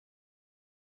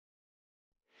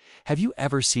Have you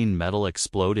ever seen metal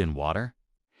explode in water?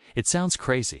 It sounds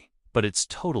crazy, but it's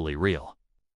totally real.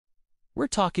 We're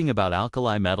talking about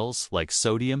alkali metals like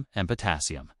sodium and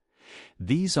potassium.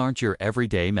 These aren't your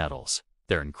everyday metals.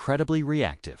 They're incredibly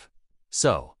reactive.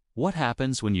 So, what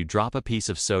happens when you drop a piece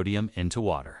of sodium into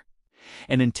water?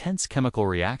 An intense chemical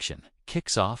reaction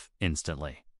kicks off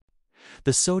instantly.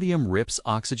 The sodium rips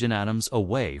oxygen atoms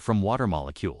away from water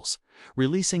molecules,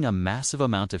 releasing a massive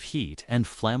amount of heat and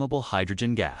flammable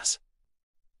hydrogen gas.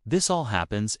 This all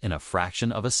happens in a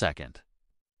fraction of a second.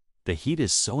 The heat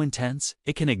is so intense,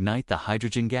 it can ignite the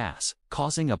hydrogen gas,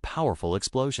 causing a powerful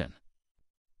explosion.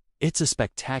 It's a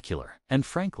spectacular and,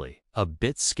 frankly, a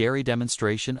bit scary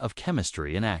demonstration of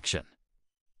chemistry in action.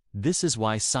 This is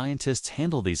why scientists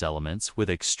handle these elements with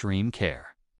extreme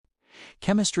care.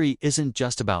 Chemistry isn't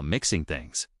just about mixing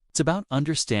things. It's about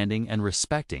understanding and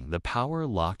respecting the power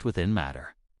locked within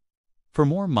matter. For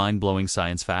more mind-blowing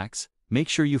science facts, make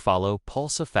sure you follow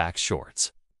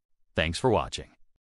PulseOfFactsShorts. Thanks for watching.